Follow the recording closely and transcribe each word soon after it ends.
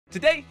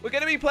Today, we're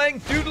going to be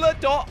playing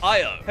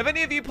Doodler.io. Have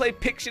any of you played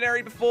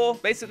Pictionary before?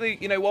 Basically,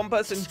 you know, one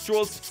person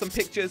draws some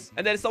pictures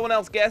and then someone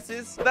else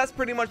guesses. Well, that's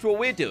pretty much what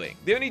we're doing.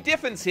 The only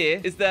difference here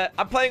is that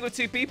I'm playing with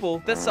two people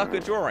that suck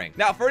at drawing.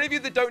 Now, for any of you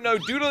that don't know,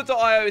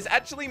 Doodler.io is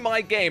actually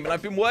my game, and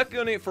I've been working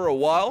on it for a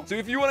while. So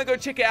if you want to go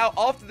check it out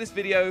after this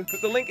video,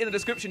 click the link in the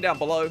description down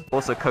below.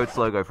 Also, code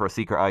SLOGO for a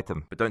secret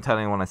item, but don't tell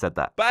anyone I said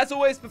that. But as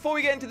always, before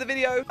we get into the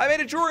video, I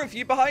made a drawing for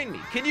you behind me.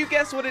 Can you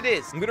guess what it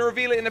is? I'm going to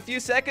reveal it in a few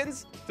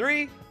seconds.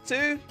 3,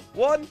 2,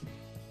 1.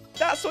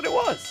 That's what it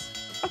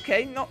was.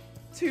 Okay, not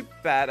too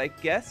bad, I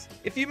guess.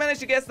 If you managed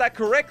to guess that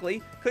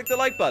correctly, click the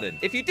like button.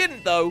 If you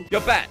didn't, though,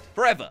 you're banned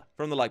forever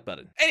from the like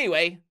button.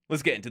 Anyway,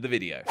 let's get into the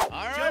video. All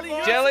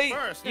right, Jelly,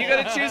 you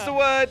gotta choose the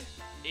word.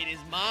 It is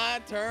my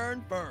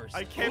turn first.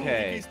 I can't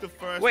believe he's the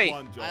first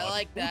one, Josh. I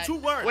like that. Ooh,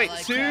 2 words. Wait,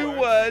 like 2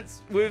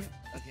 words with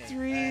Okay,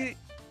 3...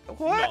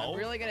 What? No. I'm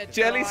really gonna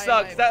Jelly try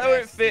sucks. my That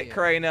won't best fit, here.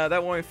 Crainer.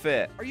 That won't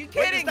fit. Are you Wait,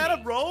 kidding is that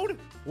me? a road?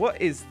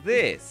 What is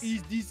this?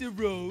 Is this a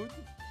road?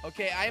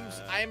 Okay, I'm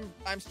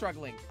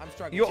struggling. I'm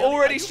struggling. You're Jelly,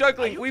 already are you-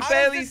 struggling. are you- We How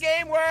barely... does this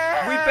game work?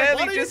 We What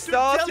barely are you just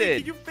doing, Jelly? started.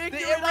 Can you figure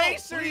The it out,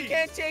 eraser. You please?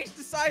 can't change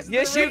the size of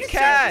Yes, the you eraser.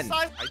 can.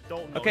 I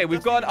don't know. Okay, It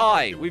we've doesn't got an even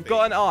eye. know We've thing.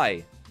 got an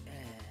eye.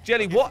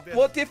 Jelly, Okay,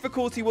 what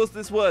difficulty was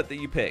this word that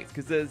you picked?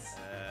 Because there's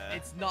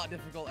It's not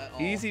difficult at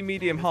all. easy,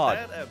 medium, Is hard.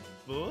 that a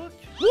book?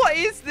 What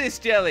is this,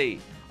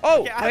 Jelly?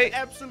 Oh, Okay, I wait.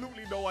 have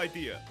absolutely no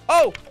idea.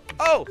 Oh!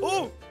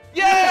 Ooh!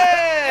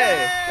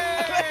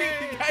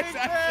 Yeah! You guys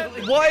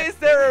actually- Why is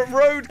there a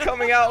road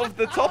coming out of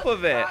the top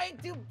of it? Trying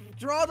to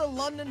draw the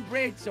London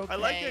Bridge, okay? I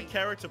like your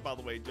character, by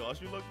the way,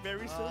 Josh. You look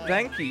very silly.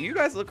 Thank you. You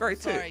guys look great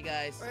too. Sorry,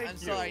 guys. Thank I'm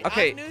you. sorry.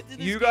 Okay, I'm new to this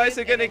you guys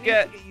game are gonna and I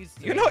get. need to used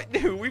to You're it. not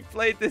new. We've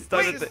played this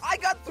time. Wait, I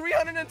got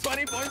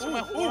 320 points for my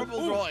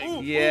horrible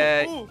drawing.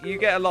 Yeah, you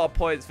get a lot of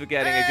points for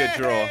getting a good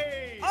draw.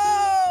 Hey!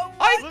 Oh!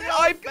 Look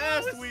how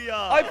fast we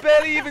are. I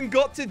barely even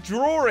got to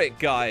draw it,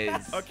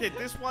 guys. Okay,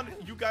 this one,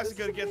 you guys are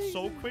gonna get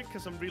so quick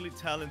because I'm really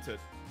talented.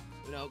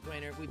 No,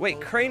 Crainer, we Wait,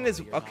 both Crane know is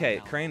you're okay.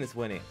 not now. Crane is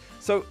winning.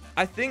 So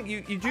I think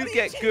you How do do you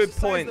get change good the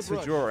size of points the for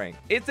brush? drawing.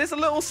 There's a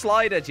little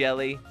slider,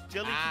 Jelly.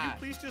 Jelly, Ah.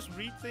 can you please just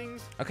read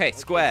things? Okay,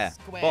 square,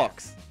 square.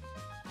 box,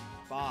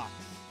 Box.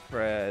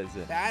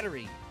 present.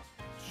 Battery.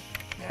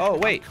 Oh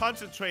wait. I'm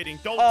concentrating.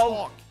 Don't Oh,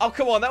 talk. oh,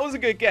 come on. That was a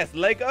good guess.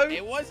 Lego.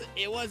 It was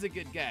a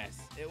good guess.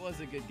 It was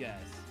a good guess.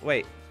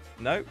 Wait,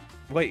 no.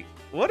 Wait,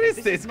 what is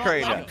This this, is not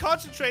Crainer? Lego. I'm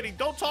concentrating.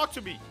 Don't talk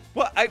to me.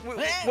 What?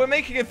 We're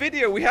making a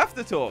video. We have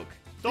to talk.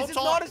 Don't This is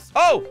talk. not a...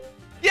 Oh!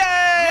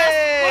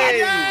 Yay!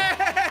 Yay!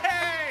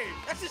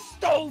 That's a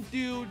stove,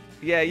 dude.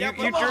 Yeah, Yeah,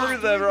 you but drew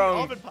I'm the doing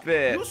wrong oven part.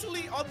 bit.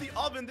 Usually on the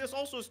oven, there's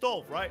also a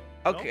stove, right?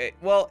 No? Okay,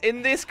 well,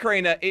 in this,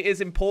 Crainer, it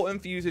is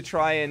important for you to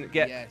try and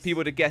get Yes.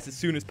 people to guess as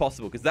soon as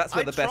possible, because that's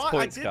where the best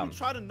points I come. didn't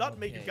try to not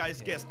make you Okay,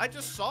 guys okay. guess. I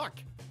just suck.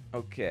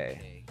 Okay.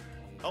 Okay.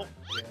 Oh,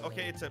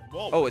 okay, it's a...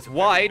 Whoa. Oh, it's very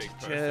wide. big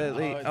person.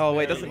 Jelly. it's Oh,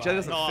 wait, very Jelly wide.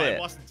 doesn't No, fit. it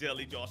wasn't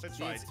jelly, Josh. I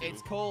tried to.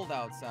 It's cold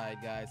outside,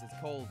 guys. It's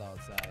cold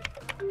outside.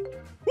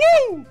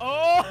 Woo!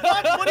 Oh!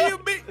 What do you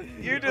mean?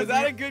 You Was just,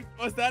 that a good?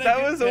 Was that a that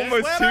good was guess?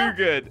 almost Sweater? too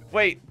good.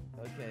 Wait,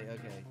 Okay.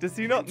 Okay. does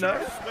he not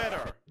know?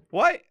 Sweater.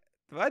 Why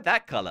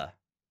that color?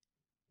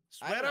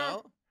 I don't Sweater?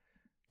 know.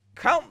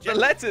 Count the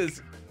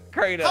letters,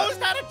 Crainer. How is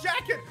that a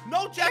jacket?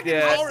 No jacket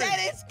Yeah. is I orange. said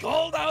it's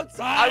cold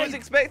outside. I was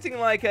expecting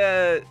like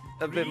a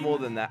bit more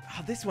than that.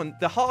 Oh, this one,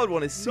 the hard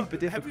one is super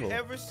Have you difficult.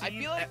 ever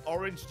seen feel like- an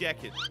orange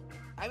jacket?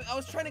 I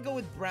was trying to go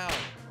with brown.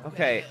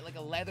 Okay. Like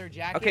a leather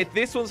jacket. Okay,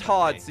 this one's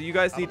hard, Okay. so you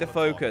guys I need to don't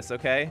wanna talk. focus,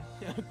 okay?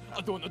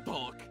 I don't want to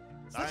talk.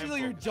 It's I am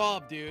literally your focused.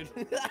 job, dude.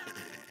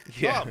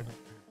 Yeah. Tom.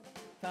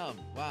 Tom,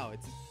 wow,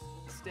 it's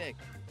a stick.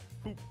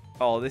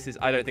 Oh, this is.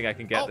 I don't think I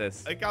can get Oh,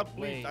 this. I got bleeped.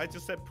 Wait. I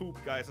just said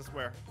poop, guys. I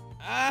swear.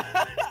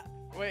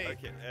 Wait.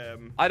 Okay.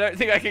 I don't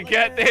think I can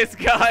get this,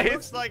 guys.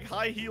 Looks like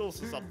high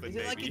heels or something. Is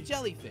it like a maybe.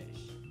 jellyfish?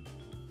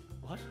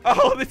 What?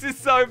 Oh, this is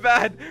so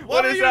bad. What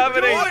What are is you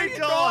happening? doing? What are you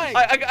drawing?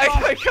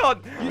 I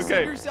can't. You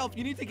said Okay. yourself,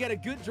 you need to get a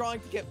good drawing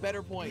to get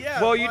better points. Yeah.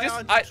 Well, you why just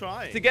aren't you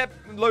trying? to get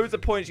loads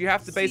of points, you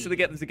have to C. basically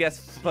get them to guess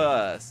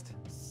first.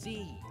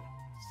 C.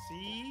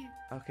 See?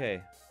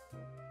 Okay.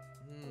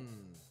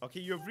 Okay,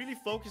 you're really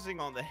focusing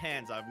on the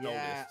hands. I've Yeah,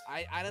 noticed.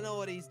 I don't know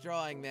what he's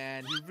drawing,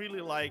 man. You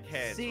really like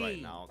hands C.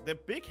 right now. They're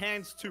big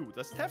hands too.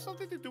 Does it have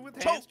something to do with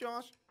Toe. hands,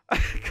 Josh?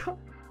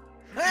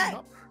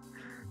 Ah!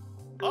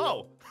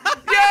 Oh.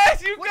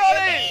 Yes, you What got do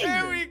you it.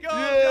 mean? There we go,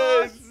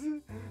 Yes. Josh.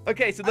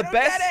 Okay, so I don't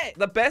get it.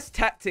 the best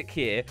tactic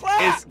here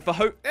Clap. is for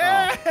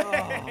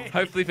Hey!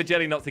 hopefully for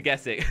Jelly not to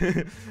guess it.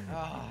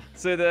 Ah,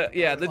 So the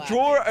Clap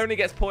drawer it. only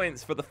gets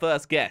points for the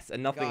first guess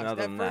and nothing gosh,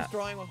 other that than first that.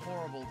 drawing was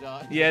horrible,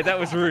 John. Yeah, that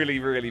was really,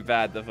 really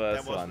bad, the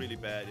first That was one. really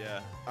bad, yeah.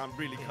 I'm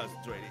really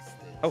concentrating.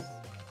 Oh.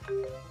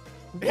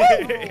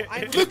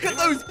 I Look at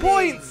those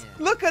points!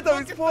 Look at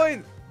those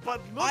points! But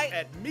look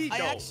at me, though. I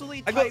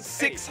actually I got typed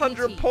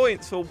 600 PT.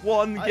 points for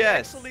one I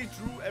guess. actually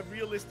drew a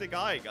realistic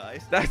eye,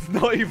 guys. That's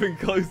not even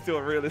close to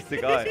a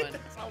realistic eye. This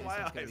That's how one my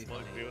is gonna eyes be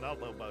look, funny. dude. I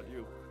don't know about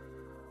you.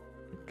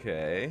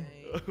 Okay.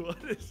 What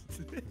is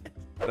this?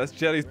 That's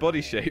Jelly's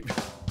body shape.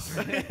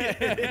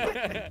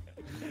 I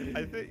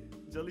think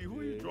Jelly, who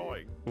are you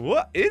drawing?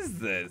 What is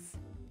this?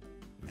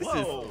 This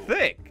Whoa. is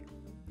thick.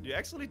 You're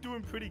actually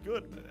doing pretty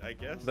good, I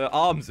guess. The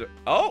arms are...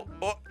 Oh!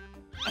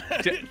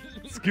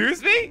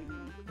 Excuse me?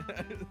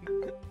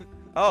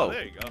 Oh.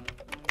 There you go.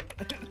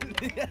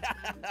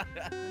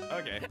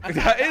 Okay.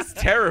 That is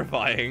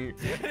terrifying.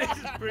 This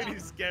is pretty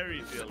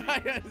scary, Jelly.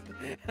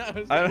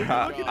 I'm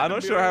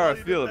not sure how I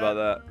feel about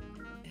that.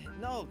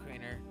 No,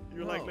 Crainer.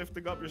 You're like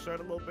lifting up your shirt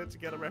a little bit to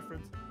get a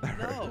reference.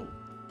 No.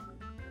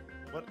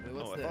 What? Wait,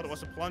 No, what's I thought it this?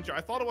 was a plunger.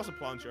 I thought it was a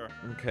plunger.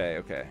 Okay.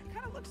 It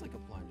kind of looks like a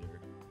plunger.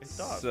 It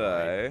does.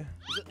 So...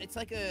 It's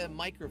like a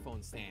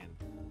microphone stand.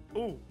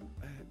 Ooh,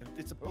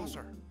 it's a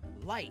buzzer.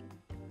 Light.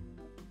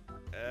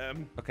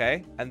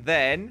 Okay, and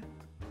then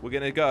we're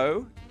gonna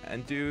go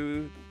and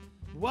do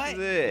What?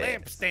 this.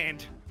 Lamp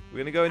stand. We're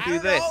gonna go and I do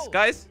don't this, know.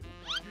 guys.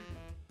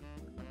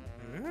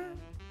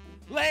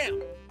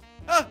 Lamp.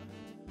 Ah!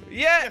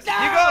 Yes, No! you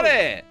got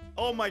it.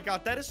 Oh my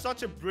God, that is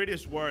such a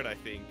British word. I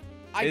think.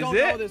 I Is don't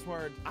it? know this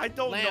word. I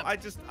don't Lamp. know. I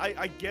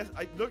guess.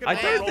 I look at. I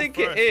what don't wrote think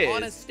first. it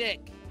On a is.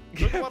 stick.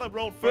 Look what I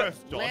wrote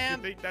first, Josh.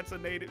 Lamp. You think that's a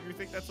native? You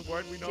think that's a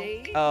word we know?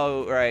 Shade?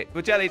 Oh, right.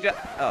 But Jelly,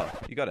 oh,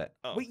 you got it.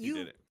 Oh, Wait, you you-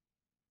 did it.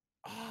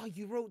 Oh,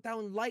 you wrote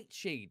down light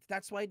shade.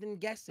 That's why I didn't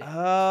guess it. I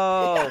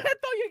Oh.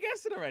 thought you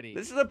guessed it already.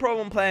 This is a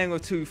problem playing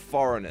with two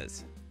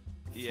foreigners.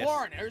 Yes.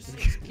 Foreigners,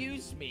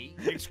 excuse me.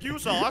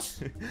 Excuse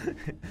us.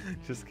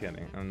 Just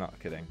kidding. I'm not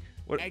kidding.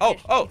 What? I Oh,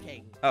 guess oh, you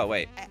can. oh,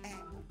 wait.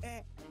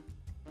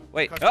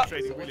 Wait. Oh.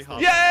 Concentrating really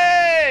hard.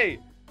 Yay!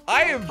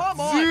 I am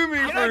Come on.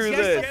 zooming Can I through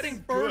just this.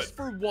 getting first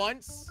for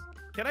once?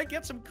 Can I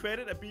get some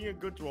credit at being a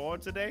good drawer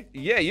today?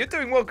 Yeah, you're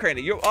doing well,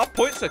 Crainer. Our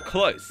points are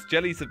close.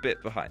 Jelly's a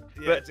bit behind.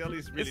 Yeah, but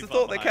Jelly's really it's the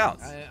far thought that behind.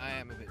 counts. I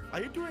am a bit.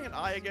 Are you doing an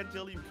eye again,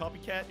 Jelly? You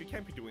copycat? You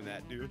can't be doing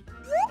that, dude.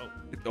 Oh,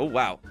 Oh,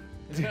 wow.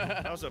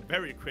 that was a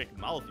very quick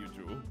mouth you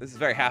drew. This is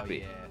very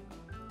happy.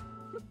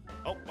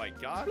 Oh my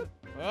God.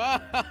 Oh,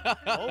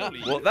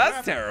 Holy. Well, that's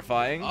crap.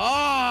 terrifying.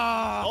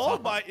 Oh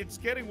my! It's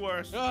getting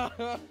worse.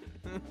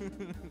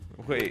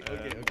 Wait.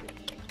 Okay.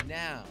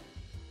 Now,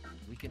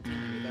 we continue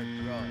with our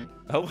drawing.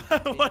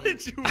 Oh. What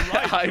did you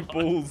write?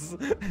 Eyeballs.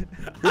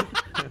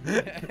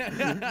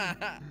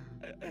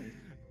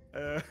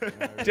 Uh,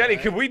 Jelly,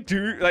 can we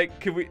do, like,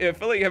 I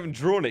feel like you haven't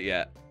drawn it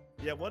yet.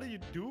 yeah, what are you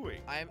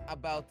doing? I'm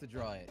about to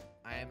draw it.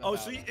 I am. Oh,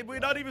 about so to we're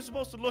draw not it. even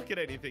supposed to look at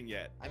anything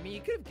yet. I mean,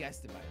 you could have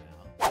guessed it by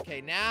now.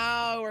 Okay,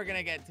 now we're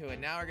gonna get to it.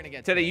 Now we're gonna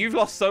get to Jelly, it. you've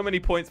lost so many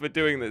points for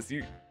doing this.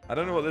 I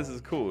don't know what this is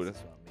called. This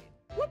is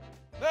what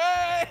I mean.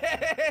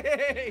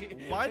 Hey!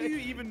 Why do you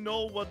even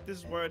know what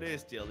this word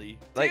is, Jelly?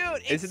 Like,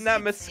 Dude, isn't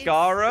that it's-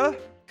 mascara?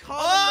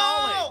 Common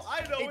Oh,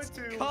 knowledge. I know It's it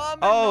too. common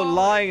Oh, knowledge.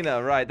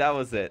 liner. Right, that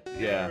was it.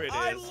 Yeah. There it is.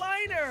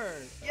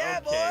 Eyeliner.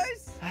 Yeah, Okay.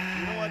 boys.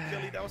 You know what,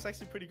 Jelly? That was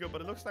actually pretty good,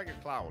 but it looks like a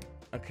clown.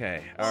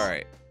 Okay, all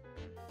right.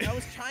 I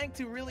was trying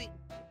to really,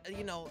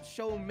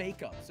 show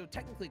makeup. So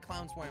technically,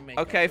 clowns wearing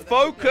makeup. Okay, so that's-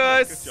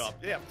 focus. Good job.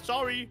 Yeah,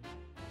 sorry.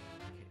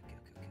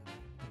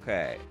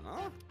 Okay.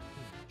 Huh?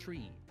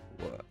 Tree.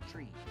 What?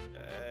 Tree.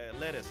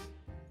 Lettuce.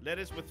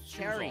 Lettuce with shoes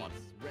Cherries. on.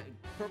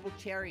 Purple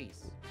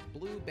cherries.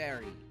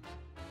 Blueberry.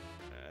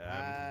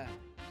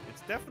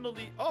 It's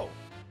definitely. Oh,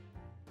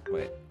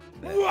 Wait.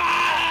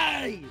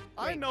 Why?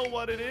 I know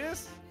what it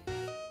is.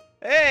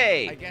 I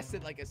Hey! guessed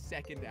it like a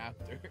second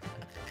after.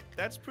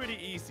 That's pretty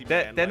easy,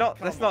 They're man. Like, not.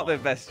 That's come not the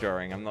on. best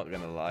drawing. I'm not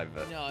gonna lie,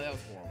 but No, that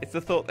was horrible. it's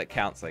the thought that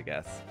counts, I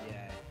guess.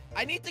 Yeah.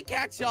 I need to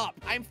catch up.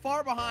 I'm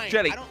far behind.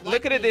 Jelly, I don't look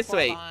like at it being this far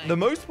way: behind. the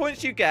most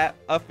points you get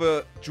are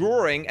for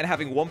drawing and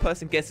having one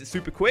person guess it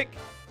super quick,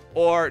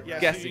 or Yeah,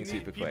 so guessing you need,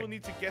 super people quick.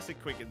 need to guess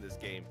it quick in this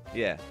game.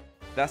 Yeah,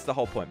 that's the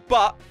whole point.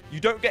 But you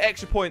don't get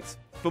extra points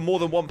for more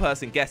than one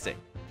person guessing.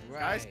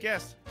 Guys,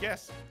 Right.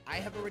 guess. I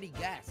have already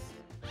guessed.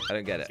 I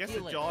don't get it. Guess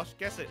Feel it, it. Josh.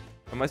 Guess it.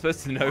 Am I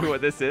supposed to know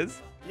what this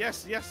is?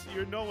 Yes,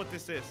 you know what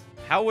this is.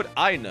 How would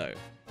I know?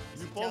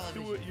 You a both do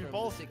it. television You from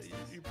both. the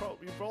 60s.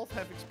 You both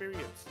have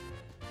experience.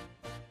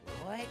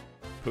 What?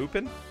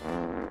 Pooping?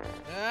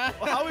 Well,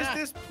 how is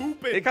this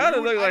pooping? It kind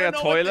of dude? looks I like a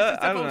don't know what this toilet. is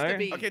I don't supposed to know.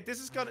 be. Okay, this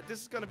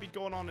is gonna be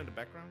going on in the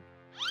background.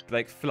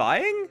 Like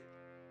flying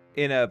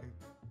in a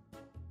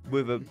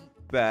with a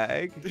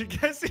bag. You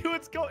can see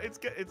what's going.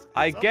 It's.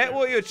 I up get there.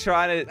 what you're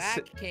trying to.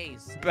 Back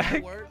case. Back-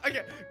 That work?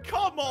 Okay,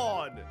 come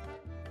on.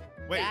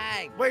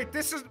 Bag. Wait.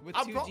 This is. With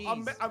I'm two pro-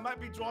 I'm- Gs. I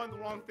might be drawing the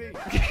wrong thing.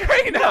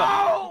 Crainer!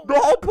 The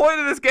whole point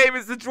of this game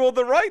is to draw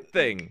the right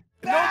thing.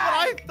 No, but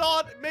I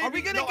thought maybe. Are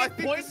we gonna no, I get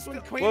think points this is when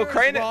the- Crainer Well,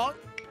 Crainer- is wrong?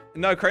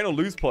 No, Crane will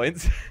lose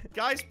points.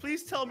 Guys,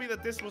 please tell me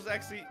that this was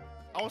actually.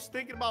 I was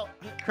thinking about.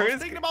 I was Craner's-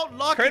 thinking about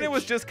luggage. Crainer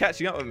was just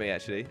catching up with me,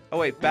 actually. Oh,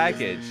 wait,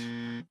 baggage.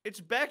 It's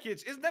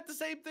baggage. Isn't that the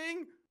same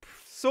thing?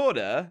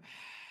 Sorta.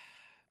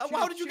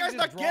 How did you guys Should've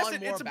not just guess drawn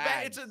it? more It's a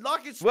bags. it's a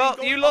luggage. thing Well,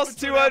 going you up lost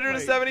into an airplane.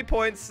 270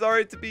 points.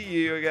 Sorry to be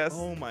you, I guess.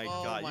 Oh my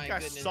Oh god, my you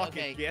guys goodness, suck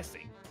okay. at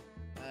guessing.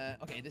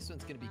 Okay, this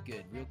one's gonna be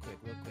good. Real quick.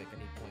 I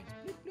need points.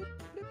 Bloop, bloop,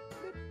 bloop,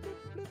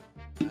 bloop,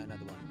 bloop, bloop.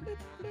 Another one. Bloop,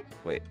 bloop,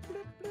 Wait.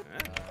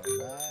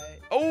 bloop. Alright.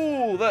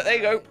 Oh, there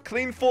you go.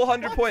 Clean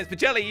 400 What? points. But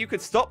Jelly, you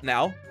could stop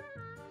now.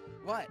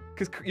 What?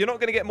 Because you're not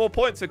going to get more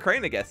points for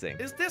Crainer guessing.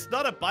 Is this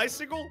not a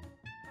bicycle?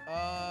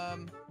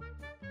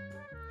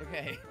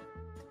 Okay.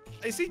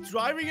 Is he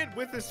driving it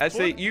with his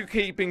Actually, foot? you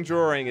keeping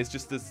drawing is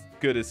just as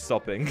good as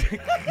stopping.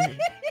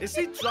 Is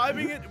he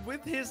driving it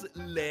with his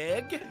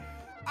leg?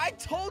 I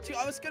told you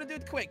I was gonna do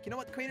it quick. You know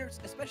what, Crainer?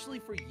 Especially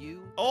for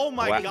you. Oh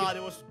my Wow. god,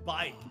 it was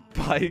bike.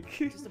 Bike.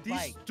 Just a These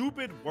bike.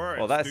 stupid words,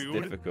 Well, that's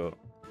dude. difficult.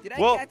 Did I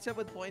Well- catch up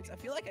with points? I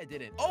feel like I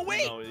didn't. Oh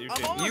wait, No, you I'm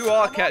didn't. almost- You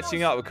are I'm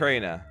catching almost- up with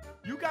Crainer.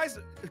 You guys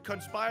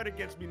conspired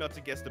against me not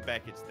to guess the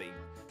baggage thing.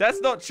 That's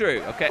not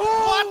true, okay?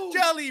 What,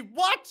 Jelly?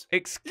 What?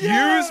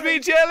 Excuse me,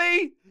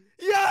 Jelly?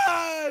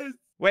 Yes!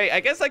 Wait,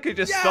 I guess I could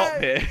just stop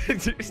here.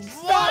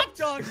 Stop,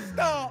 Josh!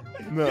 Stop!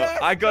 No, Yes,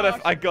 I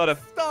gotta.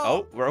 Stop!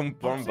 Oh, wrong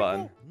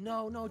button.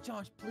 No,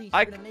 Josh, please.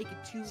 I- You're gonna make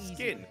it too easy.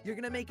 Skin. You're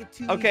gonna make it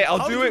too Okay, easy. I'll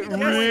How do did it you guess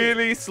it?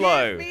 really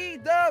slow. Give me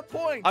the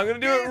point. I'm gonna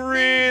do it Give me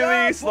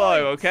really the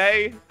slow, points.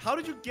 okay? How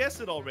did you guess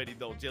it already,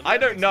 though, Jelly? I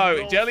That don't makes know.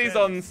 no Jelly's sense.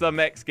 on some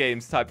X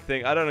Games type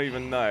thing. I don't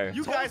even know.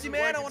 You Told guys you, are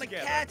man. I working want to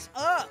together. catch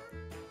up.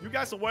 You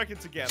guys are working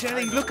together.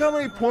 Jelly, I know. look how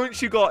many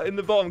points you got in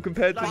the bottom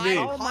compared to me.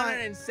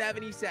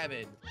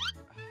 577.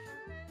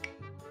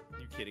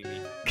 You kidding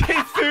me?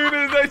 As soon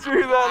as I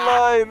drew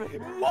that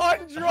line. One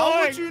drawing.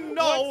 How would you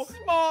know? One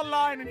small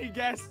line and he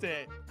guessed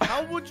it.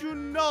 How would you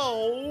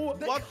know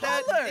The what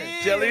color. that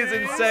is? Jelly's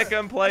in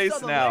second I place saw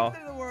the now. length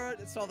of the word,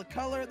 I saw the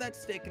color of that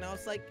stick, and I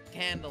was like,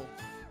 candle.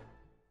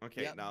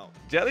 Okay, Yep. now.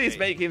 Jelly's okay.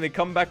 making the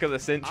comeback of the I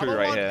century don't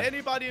right want here.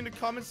 anybody in the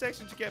comment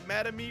section to get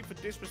mad at me for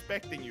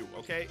disrespecting you,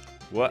 okay?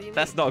 What? do you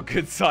That's mean? not a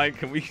good sign.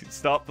 Can we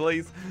stop,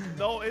 please?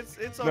 No, it's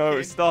okay.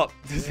 No, stop.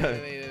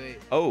 Wait.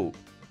 Oh.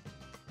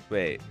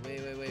 Wait.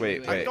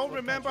 Wait. I wait. don't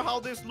remember how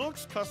this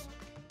looks, cause,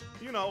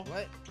 you know.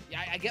 What?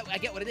 Yeah, I get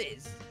what it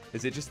is.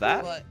 Is it just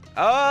that? But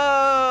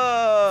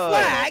Oh!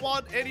 I Flag! don't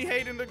want any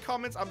hate in the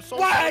comments. I'm so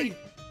Why? sorry. Love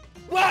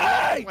the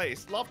Why?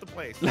 place. Love the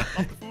place. Love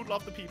the food.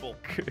 Love the people.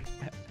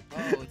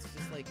 Oh, it's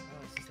just like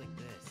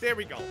this. There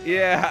we go.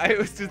 Yeah, it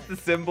was just the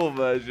symbol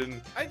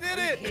version. I did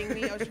Are you it. kidding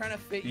me? I was trying to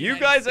fit You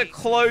United guys are States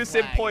close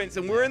in flag. points,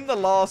 and we're in the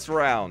last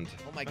round.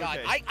 Oh my god,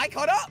 Okay. I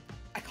caught up.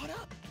 I caught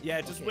up. Yeah,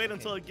 just Okay, wait okay.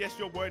 until I guess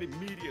your word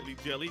immediately,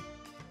 Jelly.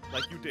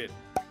 Like you did.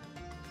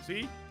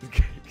 See?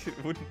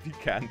 It wouldn't be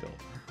candle.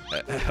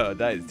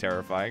 That is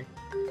terrifying.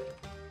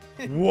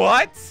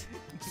 What?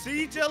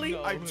 See, Jelly?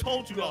 I No,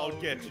 told you I'll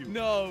no, get you.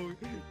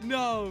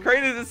 No.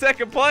 Crane is in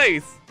second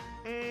place.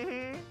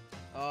 Mm-hmm.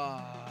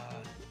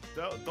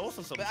 Those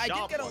are some But I did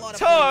sharp get a ones. lot of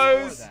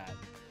Toes! points for that.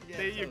 Yeah,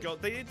 There you toes. go.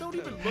 They don't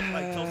even look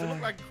like toes. They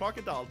look like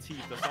crocodile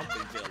teeth or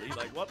something, Jelly.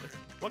 Like,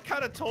 what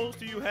kind of toes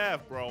do you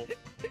have, bro?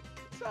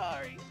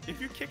 Sorry. If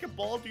you kick a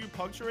ball, do you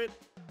puncture it?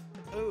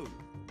 Ooh.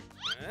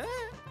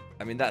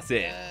 I mean, that's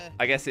it. Uh,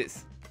 I guess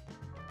it's...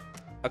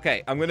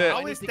 Okay, I'm I gonna...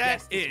 How need is to that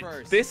guess this it?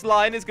 first. This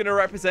line is gonna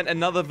represent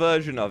another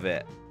version of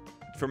it.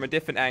 From a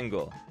different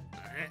angle.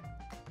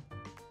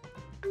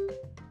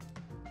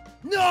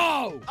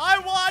 No! I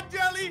won,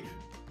 Jelly!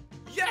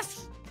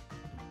 Yes!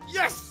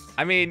 Yes!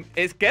 I mean,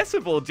 it's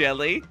guessable,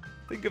 Jelly.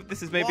 Think of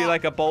this as maybe What?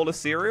 like a bowl of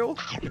cereal.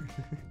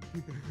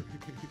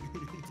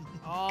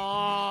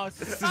 Oh,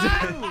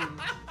 spoon!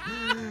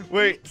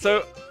 Wait,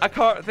 so I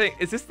can't think.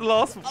 Is this the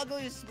last?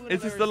 Ugliest spoon Is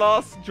I've this ever the seen.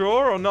 last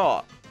draw or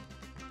not?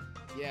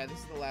 Yeah, this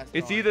is the last.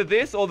 It's drawing. either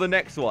this or the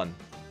next one.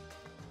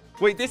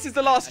 Wait, this is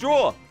the last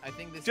draw. I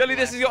think this. Jelly,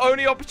 the this last is your one.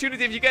 only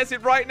opportunity if you guess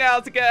it right now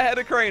to get ahead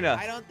of Crainer.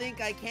 I don't think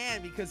I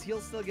can because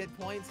he'll still get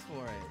points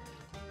for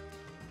it.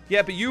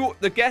 Yeah, but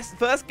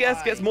first guess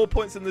Why? gets more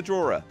points than the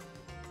drawer.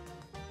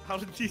 How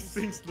did these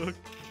things look?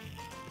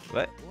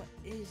 What? What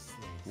is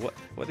this?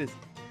 What is?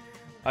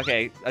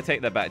 Okay, I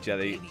take that back,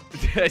 Jelly.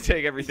 I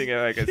take everything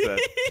like I said.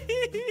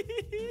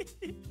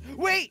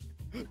 Wait!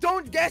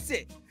 Don't guess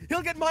it!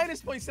 He'll get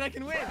minus points and I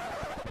can win!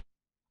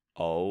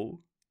 Oh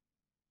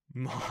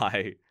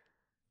my!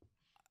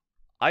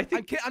 I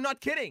think. I'm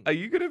not kidding! Are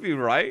you gonna be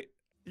right?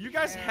 You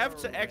guys have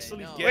to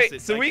actually No. guess Wait,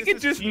 it. so Like, we this can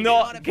is just cheating.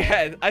 not Not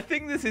guess. I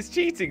think this is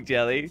cheating,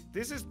 Jelly.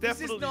 This is This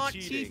definitely is not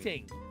cheating.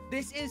 cheating.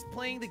 This is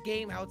playing the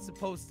game how it's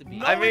supposed to be.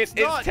 No, I mean, it's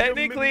not. You're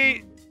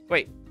technically.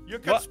 Wait, You're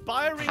What?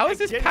 conspiring how is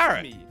this against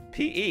parrot? me.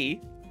 PE?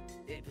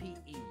 PE.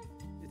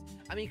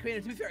 I mean,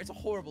 Crainer, to be fair, it's a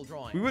horrible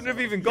drawing. We wouldn't have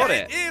so- even got Yeah,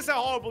 it. It is a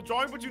horrible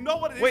drawing, but you know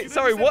what it is. You Wait, didn't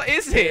sorry, say- what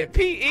is it? I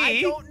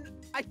PE?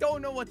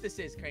 don't know what this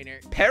is, Crainer.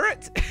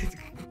 Parrot?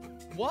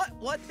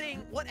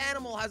 What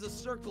animal has a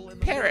circle in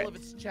the Parrot. middle of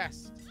its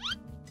chest?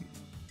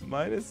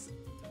 Minus.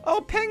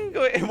 Oh,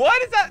 penguin. Why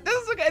does that?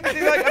 Doesn't look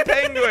anything like a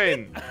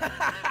penguin.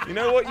 You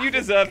know what? You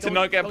deserve to Don't-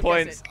 not get don't guess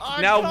points. it. Oh,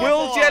 Now, come will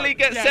on. Jelly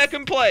get Yes.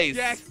 second place?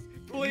 Yes,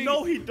 please.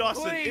 No, he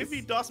doesn't. Please. If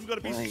he does, I'm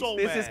gonna be so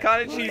This mad. is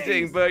kind of Please.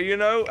 cheating, but you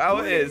know how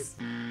it is.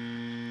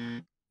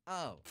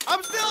 Oh.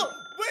 I'm still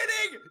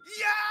winning.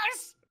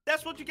 Yes.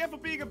 That's what you get for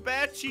being a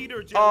bad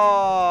cheater, Jelly.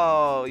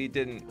 Oh, you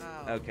didn't.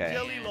 Oh, Okay.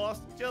 Jelly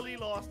lost. Jelly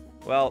lost.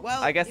 Well,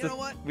 Well, I guess you know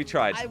what? we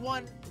tried. I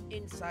won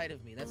inside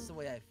of me. That's the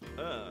way I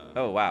feel.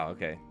 Oh, wow.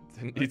 Okay.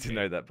 Didn't need to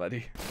know that,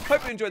 buddy.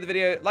 Hope you enjoyed the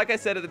video. Like I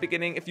said at the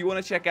beginning, if you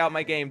want to check out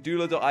my game,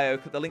 Doodler.io,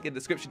 click the link in the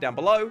description down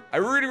below. I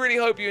really, really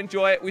hope you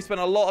enjoy it. We spent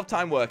a lot of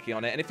time working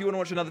on it. And if you want to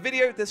watch another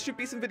video, there should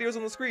be some videos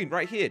on the screen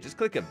right here. Just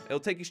click them. It'll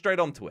take you straight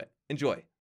onto it. Enjoy.